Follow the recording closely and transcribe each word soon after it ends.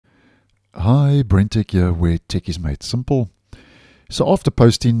Hi, BrenTech here, where tech is made simple. So after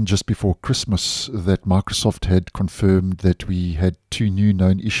posting just before Christmas that Microsoft had confirmed that we had two new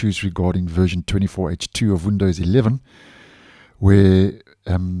known issues regarding version 24H2 of Windows 11, where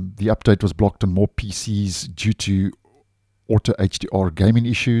the update was blocked on more PCs due to auto HDR gaming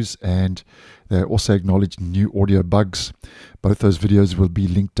issues, and they also acknowledged new audio bugs. Both those videos will be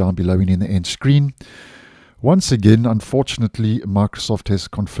linked down below and in the end screen. Once again, unfortunately, Microsoft has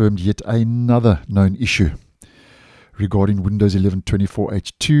confirmed yet another known issue regarding Windows 11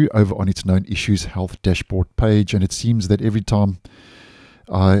 24H2 over on its known issues health dashboard page. And it seems that every time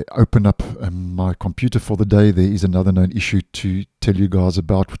I open up my computer for the day, there is another known issue to tell you guys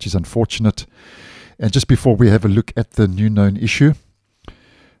about, which is unfortunate. And just before we have a look at the new known issue,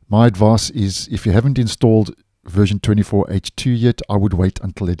 my advice is, if you haven't installed version 24H2 yet, I would wait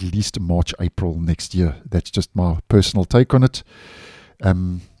until at least March, April next year. That's just my personal take on it. I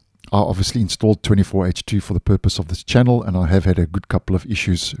obviously installed 24H2 for the purpose of this channel, and I have had a good couple of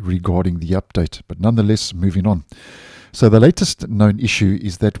issues regarding the update. But nonetheless, moving on. So the latest known issue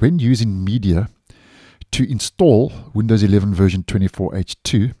is that when using media to install Windows 11 version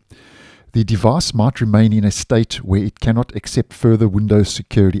 24H2, the device might remain in a state where it cannot accept further Windows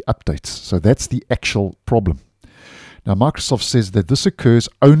security updates. So that's the actual problem. Now, Microsoft says that this occurs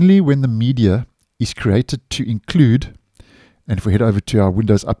only when the media is created to include, and if we head over to our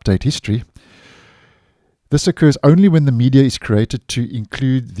Windows update history, this occurs only when the media is created to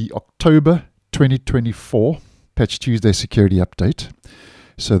include the October 2024 Patch Tuesday security update.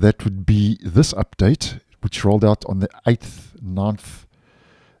 So that would be this update, which rolled out on the 8th, 9th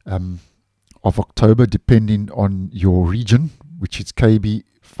of October, depending on your region, which is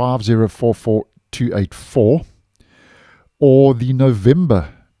KB5044284. Or the November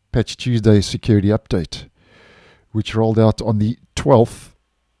Patch Tuesday security update, which rolled out on the 12th,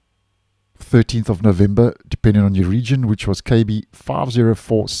 13th of November, depending on your region, which was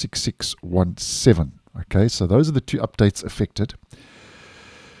KB5046617. Okay, so those are the two updates affected.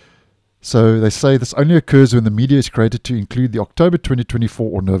 So they say this only occurs when the media is created to include the October 2024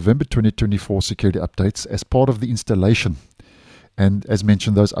 or November 2024 security updates as part of the installation. And as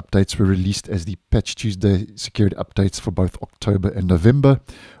mentioned, those updates were released as the Patch Tuesday security updates for both October and November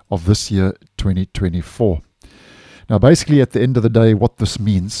of this year, 2024. Now, basically, at the end of the day, what this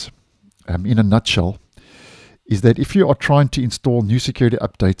means, in a nutshell, is that if you are trying to install new security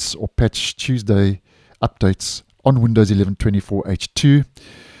updates or Patch Tuesday updates on Windows 11 24H2,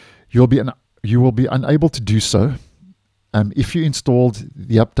 you will be unable to do so if you installed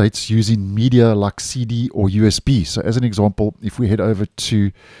the updates using media like CD or USB. So as an example, if we head over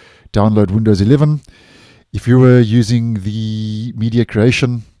to download Windows 11, if you were using the media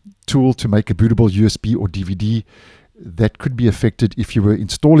creation tool to make a bootable USB or DVD, that could be affected if you were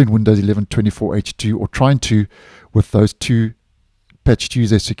installing Windows 11 24H2 or trying to with those two Patch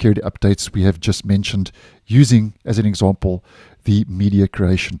Tuesday security updates we have just mentioned, using, as an example, the media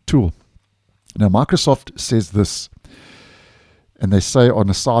creation tool. Now, Microsoft says this, and they say on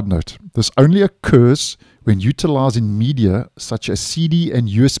a side note, this only occurs when utilizing media such as CD and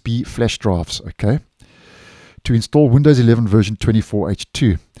USB flash drives, okay, to install Windows 11 version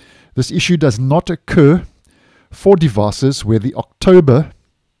 24H2. This issue does not occur for devices where the October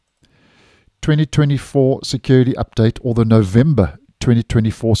 2024 security update or the November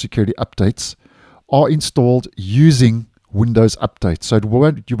 2024 security updates are installed using Windows Update. So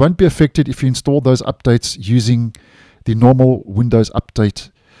you won't be affected if you install those updates using the normal Windows Update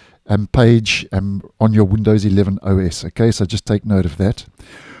page on your Windows 11 OS. Okay, so just take note of that.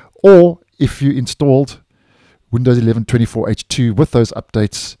 Or if you installed Windows 11 24H2 with those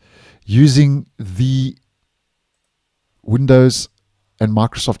updates using the Windows and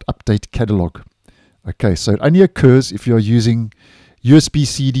Microsoft Update catalog. Okay, so it only occurs if you're using USB,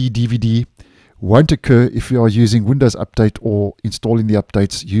 CD, DVD. Won't occur if you are using Windows Update or installing the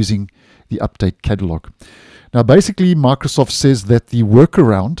updates using the Update catalog. Now, basically, Microsoft says that the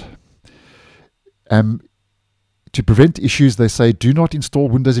workaround to prevent issues, they say, do not install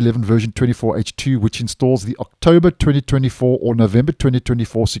Windows 11 version 24H2, which installs the October 2024 or November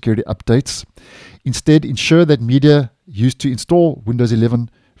 2024 security updates. Instead, ensure that media used to install Windows 11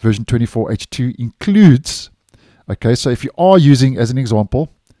 version 24H2 includes, okay, so if you are using, as an example,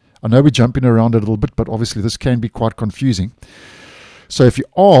 I know we're jumping around a little bit, but obviously this can be quite confusing. So if you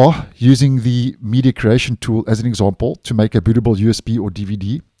are using the media creation tool, as an example, to make a bootable USB or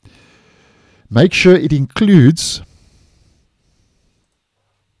DVD, make sure it includes,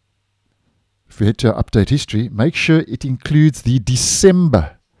 if we head to our update history, make sure it includes the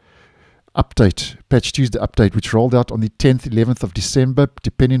December update, Patch Tuesday update, which rolled out on the 10th, 11th of December,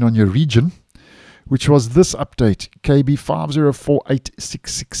 depending on your region, which was this update,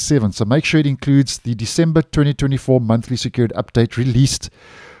 KB5044284 So make sure it includes the December 2024 monthly security update released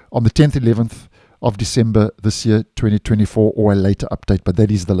on the 10th, 11th of December this year, 2024, or a later update, but that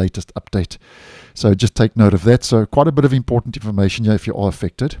is the latest update. So just take note of that. So quite a bit of important information here if you are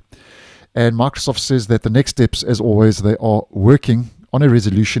affected. And Microsoft says that the next steps, as always, they are working on a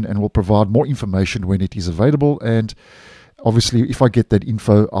resolution and will provide more information when it is available. And obviously, if I get that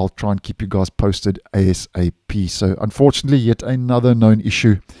info, I'll try and keep you guys posted ASAP. So unfortunately, yet another known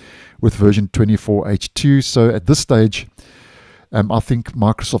issue with version 24H2. So at this stage, I think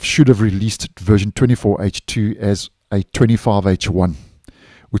Microsoft should have released version 24H2 as a 25H1,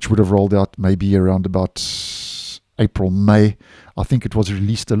 which would have rolled out maybe around about April, May. I think it was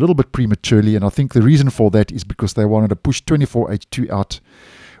released a little bit prematurely, and I think the reason for that is because they wanted to push 24H2 out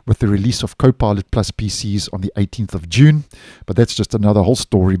with the release of Copilot Plus PCs on the 18th of June. But that's just another whole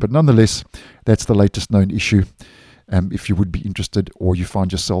story. But nonetheless, that's the latest known issue, if you would be interested or you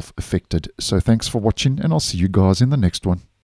find yourself affected. So thanks for watching, and I'll see you guys in the next one.